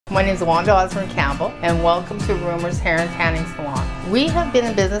My name is Wanda Osburne-Campbell, and welcome to Rumors Hair and Tanning Salon. We have been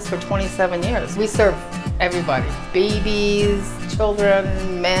in business for 27 years. We serve everybody, babies,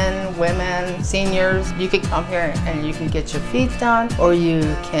 children, men, women, seniors. You can come here and you can get your feet done, or you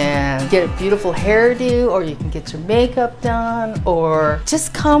can get a beautiful hairdo, or you can get your makeup done, or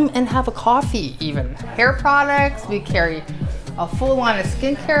just come and have a coffee even. Hair products, we carry a full line of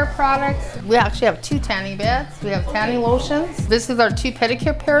skincare products. We actually have 2 tanning beds. We have tanning lotions. This is our 2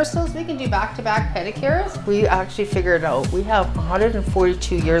 pedicure parasols. We can do back-to-back pedicures. We actually figured out we have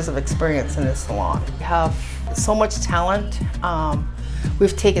 142 years of experience in this salon. We have so much talent.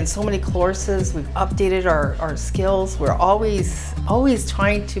 We've taken so many courses. We've updated our skills. We're always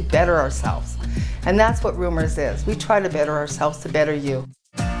trying to better ourselves. And that's what Rumors is. We try to better ourselves to better you.